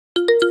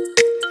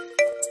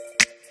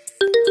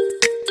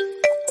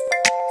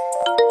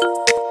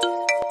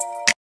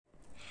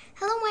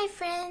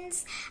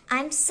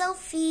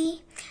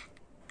Sophie,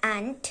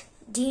 and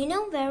do you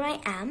know where I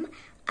am?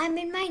 I'm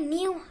in my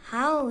new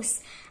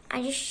house.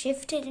 I just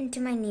shifted into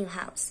my new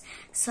house,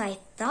 so I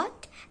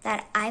thought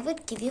that I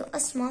would give you a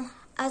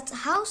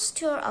house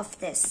tour of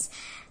this.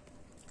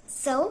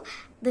 So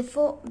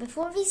before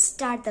we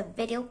start the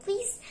video,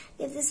 please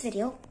give this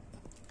video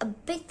a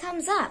big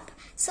thumbs up.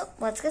 So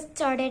let's get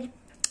started.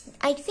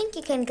 I think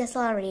you can guess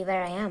already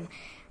where I am.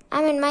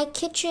 I'm in my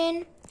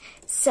kitchen.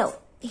 So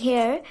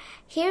here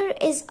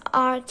is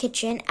our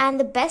kitchen, and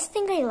the best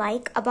thing I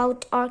like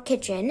about our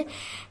kitchen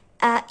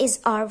is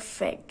our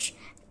fridge,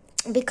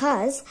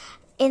 because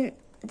in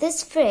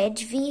this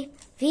fridge we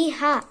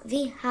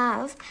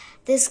have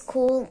this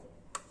cool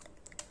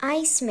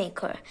ice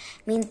maker,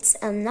 means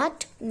a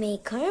nut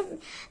maker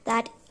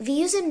that we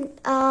use it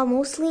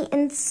mostly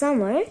in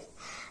summer,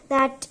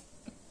 that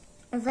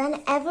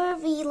whenever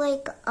we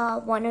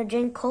want to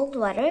drink cold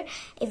water,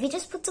 if we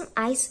just put some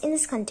ice in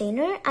this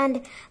container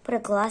and put a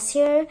glass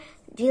here,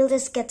 we'll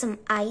just get some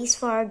ice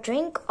for our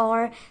drink,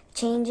 or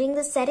changing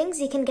the settings,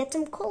 you can get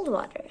some cold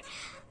water.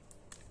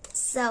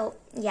 So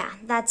yeah,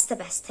 that's the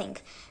best thing.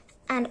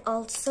 And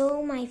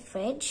also my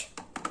fridge.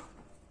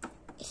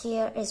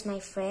 Here is my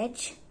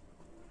fridge.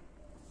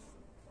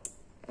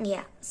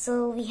 Yeah,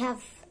 so we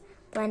have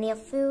plenty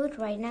of food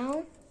right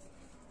now.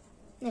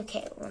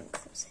 Okay, let me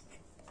close it.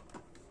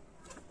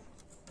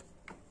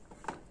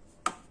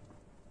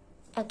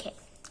 Okay,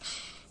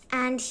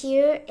 and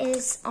here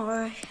is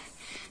our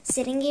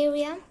sitting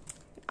area,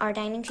 our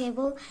dining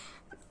table.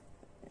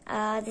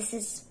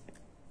 This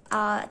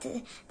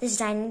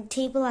dining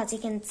table, as you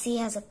can see,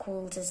 has a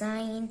cool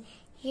design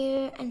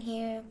here and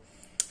here,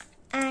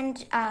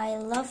 and I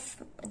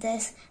love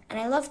this, and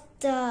I love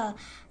the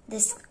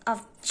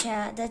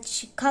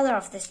color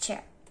of this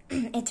chair.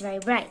 It's very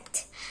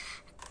bright.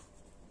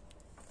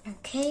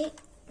 Okay,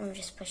 let me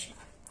just push it.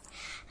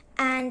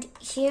 And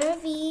here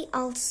we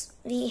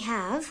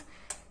have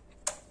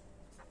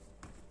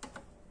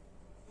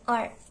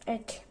our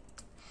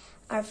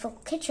full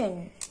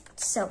kitchen.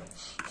 So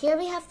here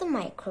we have the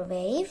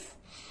microwave,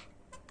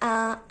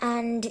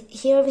 and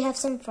here we have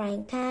some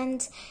frying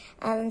pans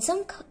and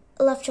some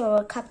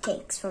leftover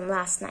cupcakes from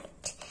last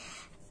night.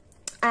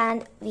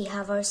 And we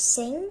have our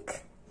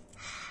sink.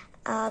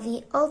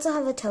 We also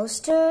have a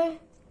toaster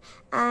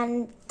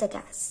and the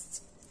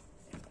gas.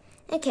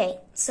 Okay,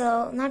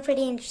 so not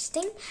pretty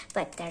interesting,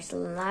 but there's a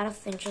lot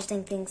of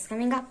interesting things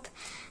coming up.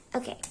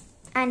 Okay,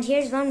 and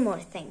here's one more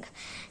thing.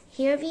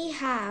 Here we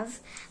have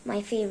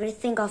my favorite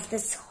thing of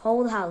this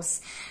whole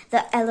house,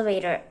 the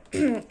elevator.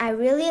 I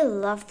really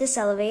love this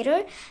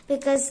elevator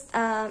because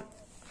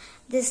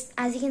this,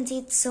 as you can see,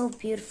 it's so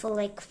beautiful,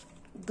 like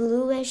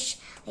bluish,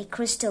 like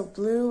crystal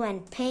blue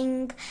and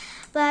pink,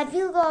 but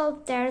we'll go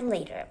up there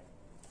later.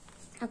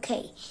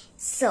 Okay,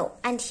 so,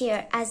 and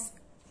here,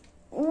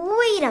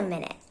 wait a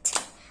minute.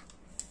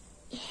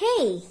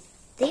 Hey,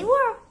 they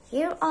were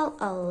here all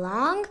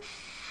along?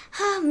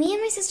 Me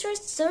and my sister are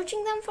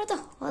searching them for the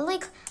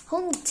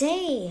whole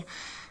day.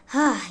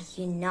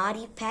 You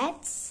naughty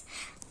pets.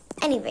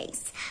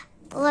 Anyways,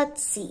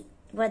 let's see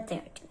what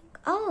they're doing.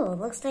 Oh,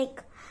 looks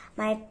like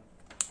my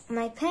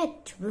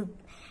pet,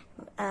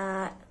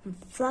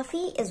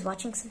 Fluffy, is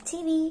watching some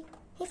TV.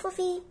 Hey,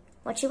 Fluffy,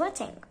 what you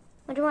watching?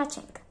 What are you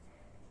watching?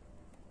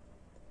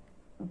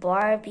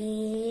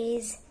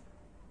 Barbies.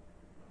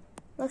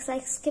 Looks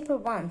like Skipper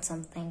wants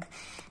something.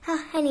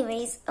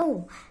 Anyways,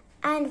 oh,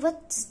 and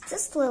what's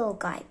this little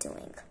guy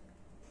doing?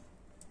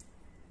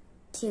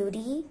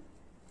 Cutie?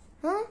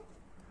 Huh?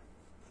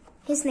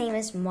 His name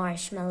is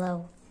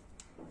Marshmallow.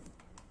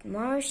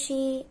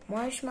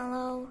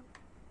 Marshmallow.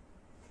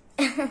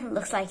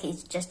 Looks like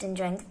he's just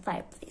enjoying the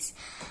fireplace.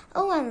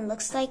 Oh, and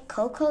looks like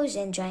Coco's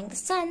enjoying the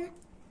sun.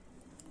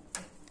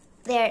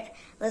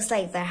 Looks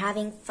like they're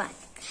having fun.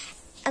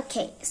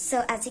 Okay,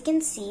 so as you can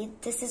see,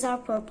 this is our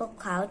purple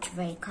couch,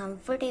 very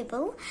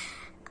comfortable.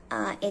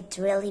 It's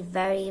really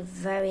very,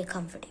 very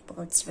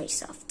comfortable. It's very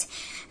soft.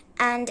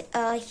 And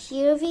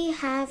here we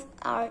have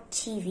our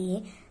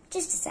TV.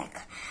 Just a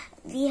sec.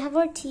 We have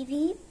our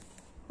TV.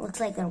 Looks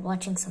like they're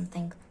watching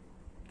something.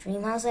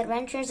 Dreamhouse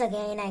Adventures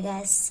again, I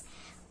guess.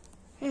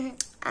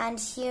 And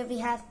here we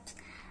have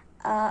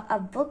a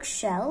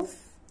bookshelf.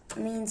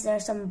 Means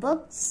there's some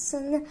books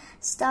and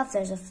stuff.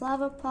 There's a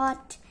flower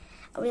pot,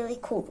 a really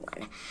cool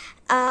one.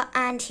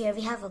 And here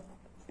we have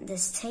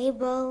this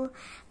table,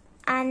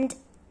 and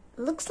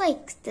looks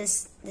like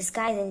this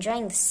guy's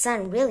enjoying the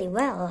sun really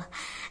well.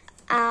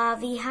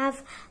 We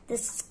have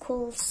this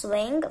cool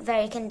swing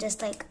where you can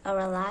just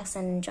relax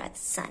and enjoy the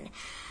sun.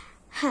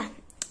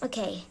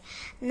 Okay,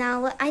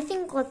 now I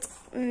think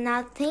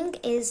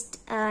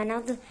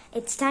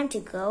it's time to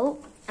go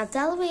up the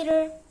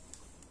elevator.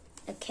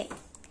 Okay,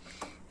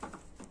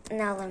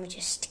 now let me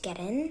just get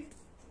in.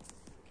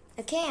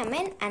 Okay, I'm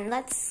in, and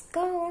let's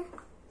go.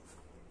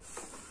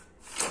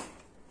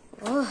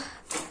 Oh,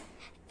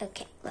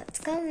 okay, let's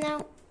go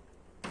now.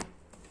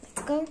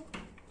 Let's go.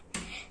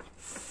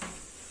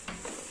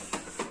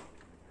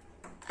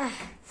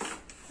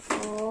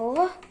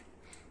 Oh,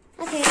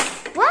 okay.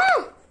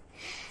 Wow!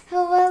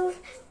 Oh, well,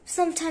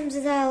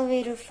 sometimes the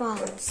elevator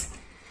falls.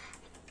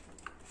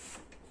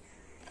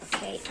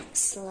 Okay,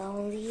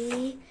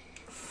 slowly.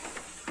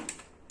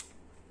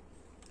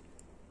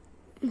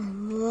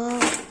 Whoa.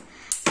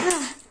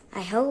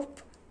 I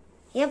hope.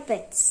 Yep,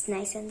 it's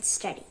nice and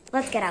steady.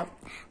 Let's get out.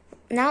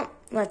 Now,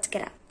 let's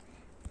get out.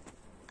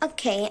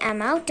 Okay,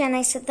 I'm out and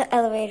I set the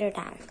elevator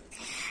down.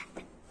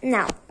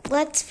 Now,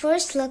 let's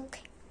first look.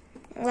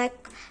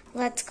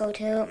 Let's go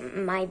to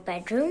my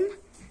bedroom.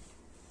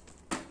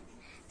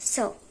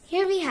 So,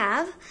 here we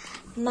have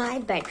my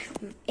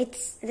bedroom.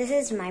 This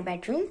is my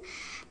bedroom.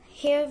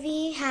 Here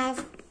we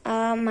have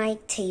my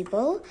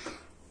table.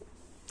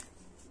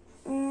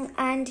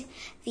 And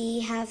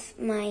we have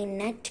my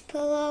net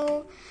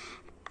pillow,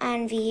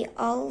 and we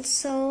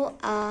also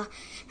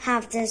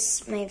have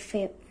this my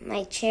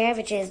chair,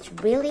 which is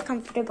really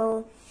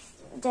comfortable,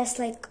 just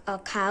like a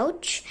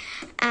couch.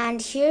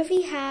 And here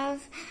we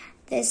have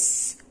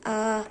this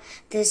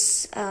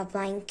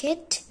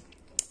blanket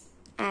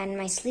and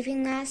my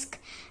sleeping mask.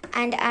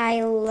 And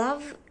I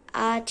love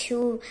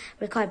to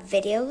record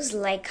videos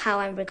like how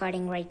I'm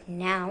recording right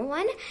now.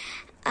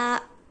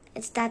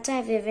 That's why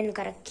I've even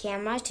got a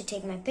camera to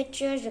take my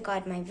pictures,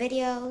 record my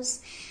videos,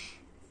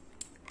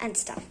 and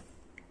stuff.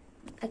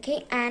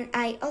 Okay, and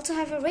I also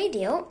have a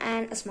radio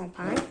and a small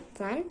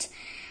plant.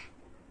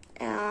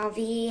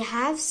 We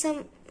have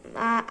some.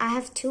 I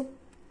have two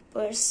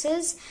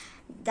purses.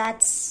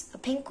 That's a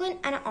pink one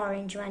and an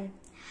orange one.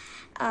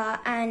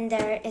 And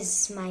there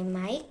is my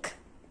mic.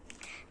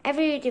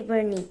 Every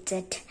YouTuber needs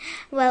it.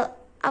 Well,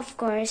 of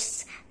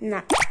course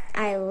not.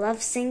 I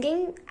love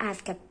singing. I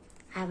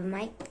have a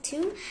mic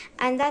too,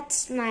 and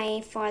that's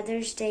my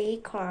Father's Day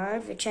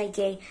card, which I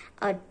gave.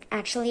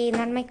 Actually,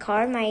 not my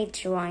card, my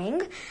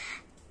drawing,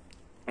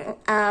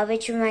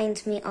 which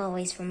reminds me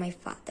always from my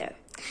father.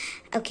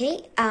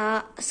 Okay,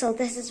 so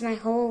this is my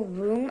whole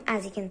room,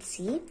 as you can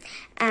see,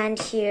 and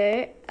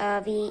here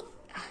we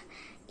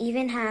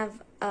even have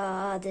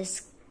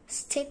this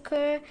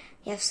sticker.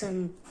 You have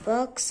some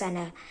books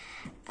and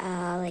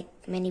like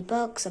many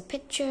books, a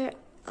picture,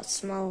 a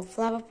small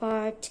flower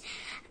pot.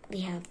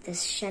 We have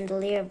this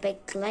chandelier,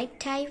 big light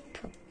type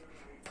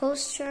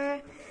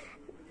poster.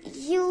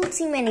 You'll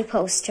see many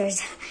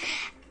posters.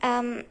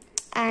 And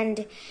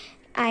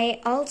I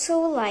also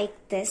like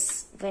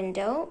this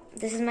window.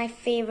 This is my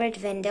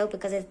favorite window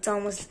because it's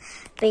almost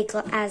big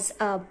as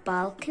a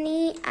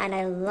balcony, and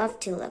I love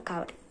to look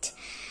out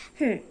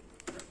it.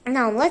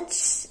 Now let's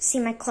see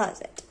my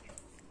closet.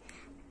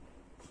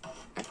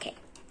 Okay,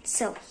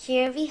 so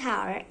here we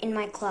are in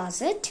my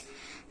closet,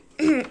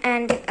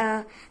 and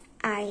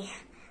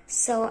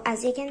So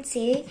as you can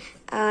see,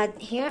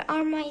 here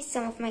are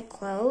some of my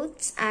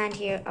clothes, and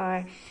here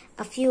are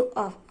a few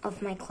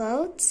of my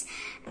clothes.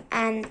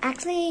 And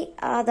actually,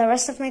 the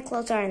rest of my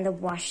clothes are in the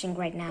washing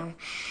right now.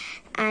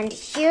 And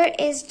here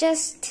is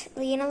just,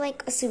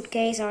 like a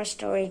suitcase or a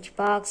storage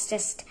box,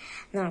 just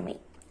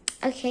normal.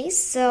 Okay,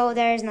 so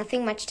there's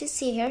nothing much to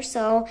see here,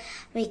 so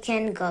we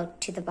can go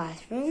to the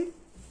bathroom.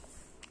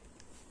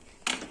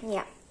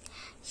 Yeah,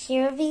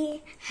 here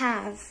we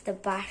have the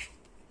bathroom.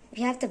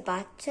 We have the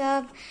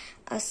bathtub,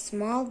 a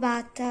small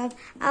bathtub.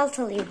 I'll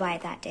tell you why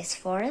that is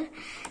for.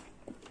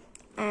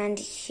 And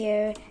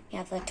here we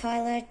have the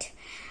toilet.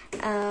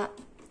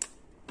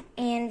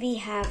 And we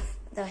have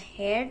the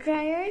hair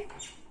dryer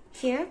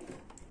here.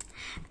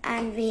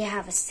 And we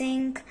have a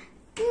sink.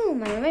 Ooh,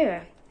 my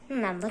mirror.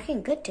 I'm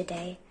looking good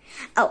today.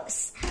 Oh,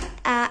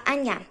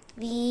 and yeah,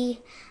 we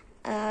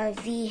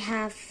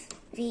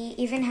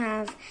even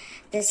have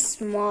this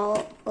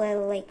small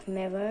little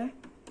mirror.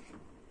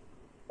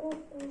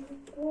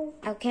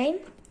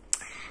 Okay,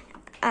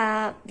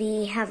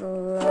 we have a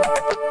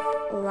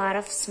lot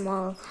of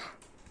small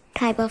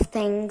type of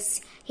things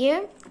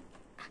here,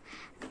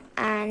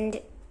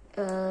 and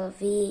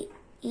we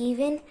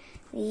even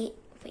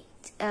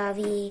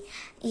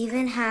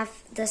have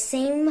the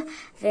same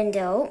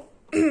window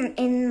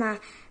in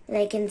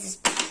this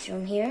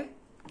bathroom here.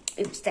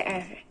 Oops, the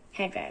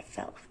hairdryer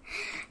fell.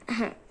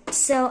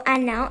 So,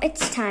 and now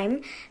it's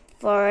time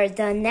for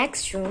the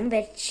next room,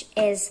 which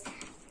is.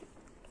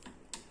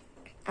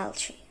 I'll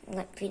show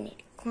you. We need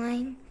to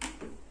climb,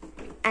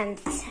 and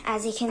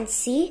as you can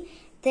see,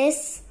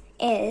 this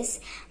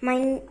is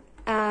my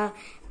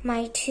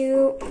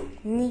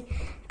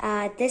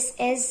this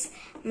is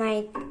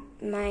my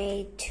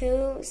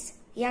two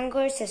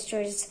younger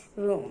sisters'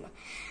 room.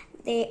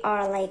 They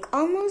are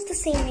almost the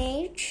same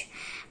age.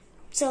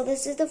 So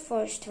this is the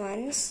first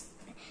ones.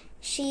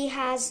 She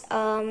has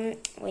Elsa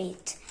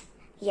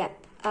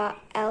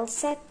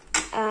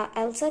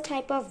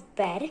type of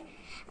bed.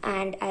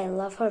 And I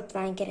love her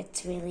blanket,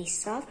 it's really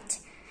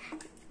soft.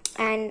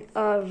 And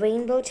a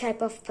rainbow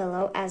type of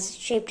pillow as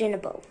shaped in a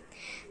bow.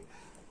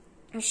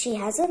 She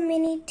has a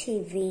mini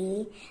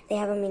TV. They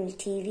have a mini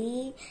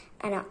TV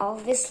and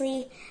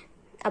obviously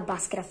a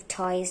basket of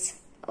toys,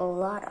 a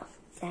lot of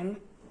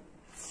them.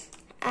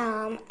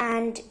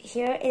 And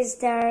here is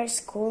their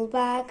school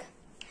bag.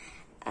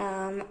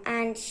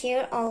 And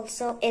here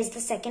also is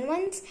the second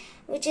one,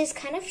 which is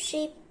kind of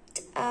shaped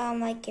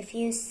like if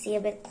you see a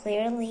bit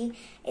clearly,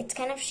 it's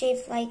kind of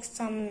shaped like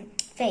some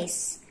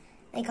face,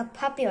 like a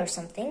puppy or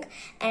something.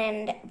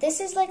 And this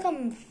is like a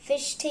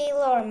fishtail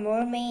or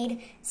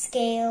mermaid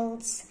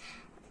scales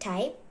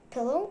type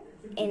pillow,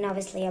 and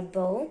obviously a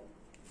bow.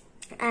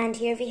 And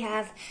here we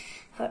have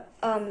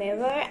a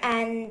mirror,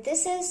 and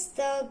this is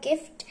the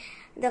gift,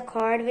 the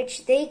card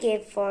which they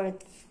gave for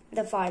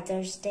the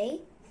Father's Day.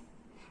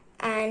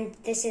 And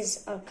this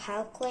is a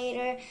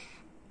calculator,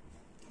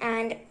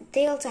 and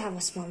they also have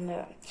a small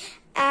mirror.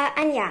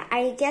 And yeah,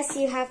 I guess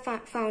you have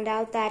found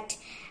out that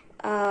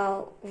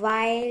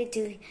why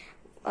do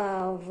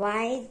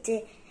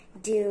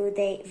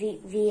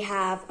we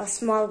have a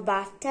small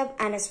bathtub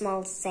and a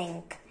small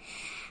sink.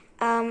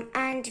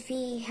 And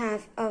we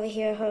have over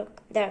here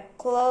their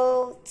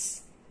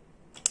clothes,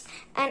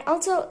 and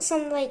also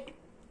some like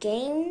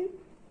game.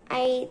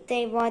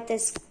 They bought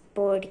this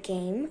board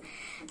game.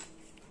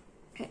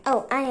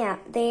 Oh, and yeah,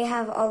 they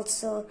have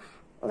also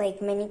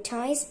like many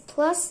toys.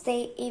 Plus,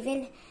 they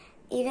even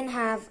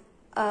have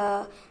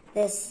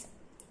this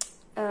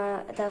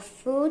the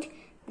food.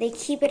 They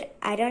keep it.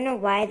 I don't know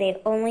why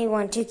they only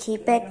want to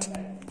keep it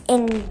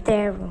in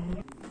their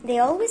room. They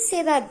always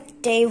say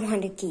that they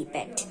want to keep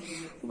it.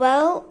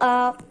 Well,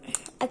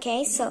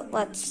 okay, so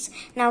let's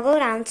now go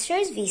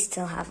downstairs. We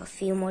still have a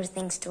few more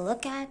things to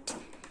look at.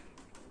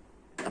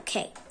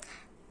 Okay,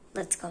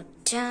 let's go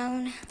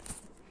down.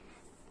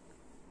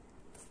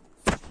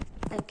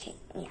 Okay,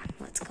 yeah,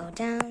 let's go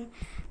down.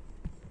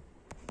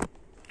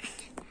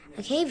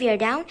 Okay, we are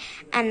down,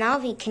 and now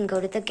we can go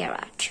to the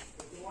garage.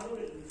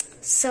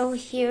 So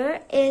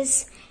here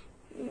is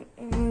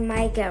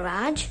my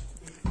garage.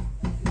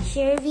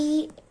 Here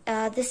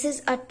this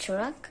is a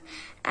truck,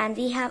 and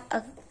we have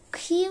a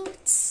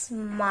cute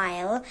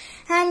smile,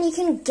 and you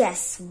can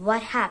guess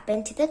what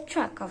happened to the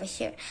truck over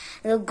here.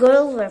 The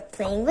girl were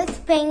playing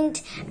with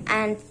paint,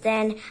 and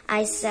then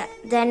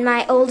then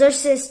my older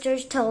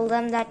sisters told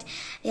them that,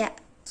 yeah,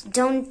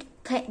 don't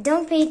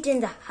paint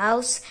in the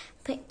house.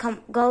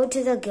 Go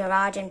to the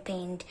garage and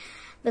paint,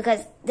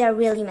 because they're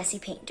really messy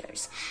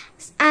painters.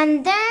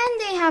 And then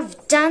they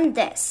have done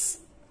this.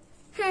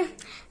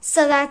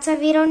 So that's why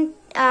we don't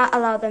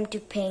allow them to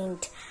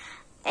paint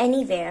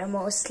anywhere,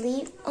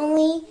 mostly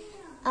only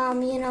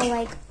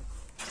like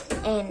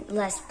in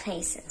less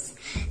places.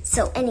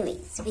 So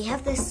anyways, we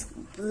have this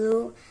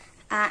blue,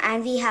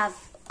 and we have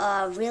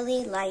a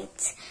really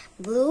light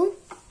blue,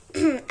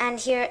 and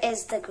here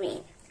is the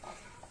green.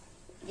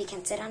 We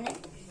can sit on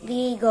it.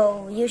 We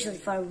go usually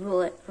for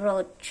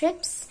road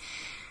trips,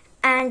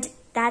 and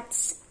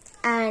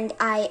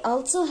I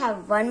also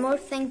have one more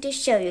thing to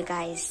show you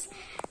guys.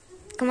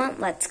 Come on,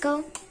 let's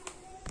go.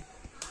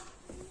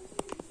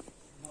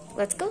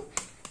 Let's go.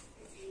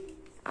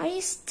 Are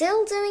you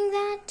still doing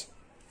that?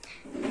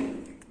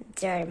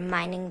 They're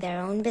minding their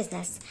own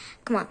business.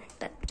 Come on,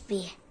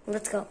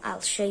 let's go.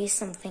 I'll show you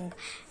something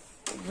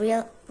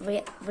really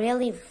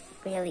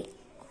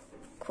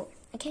cool.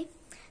 Okay,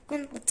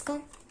 then let's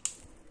go.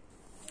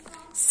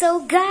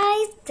 So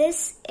guys,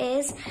 this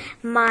is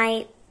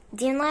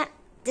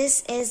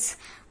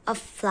a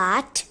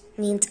flat,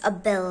 means a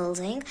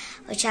building,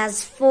 which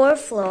has 4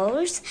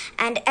 floors,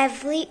 and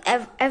every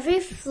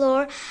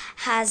floor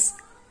has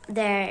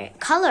their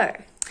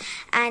color.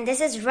 And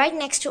this is right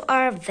next to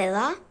our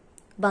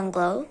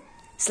bungalow.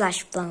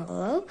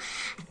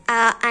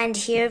 And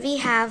here we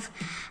have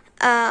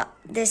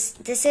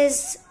this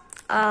is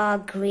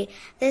green.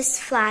 This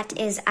flat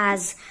is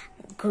as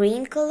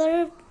green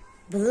color,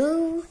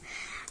 blue,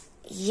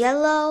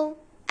 yellow,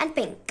 and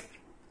pink.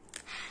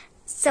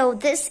 So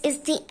this is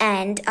the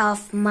end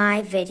of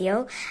my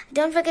video.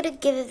 Don't forget to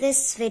give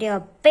this video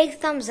a big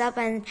thumbs up,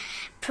 and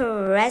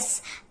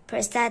press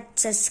that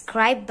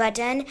subscribe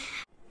button,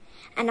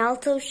 and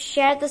also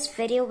share this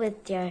video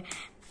with your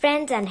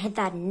friends and hit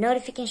that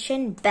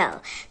notification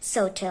bell.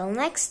 So till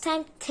next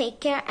time, take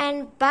care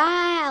and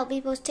bye. I'll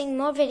be posting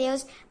more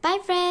videos. Bye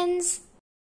friends.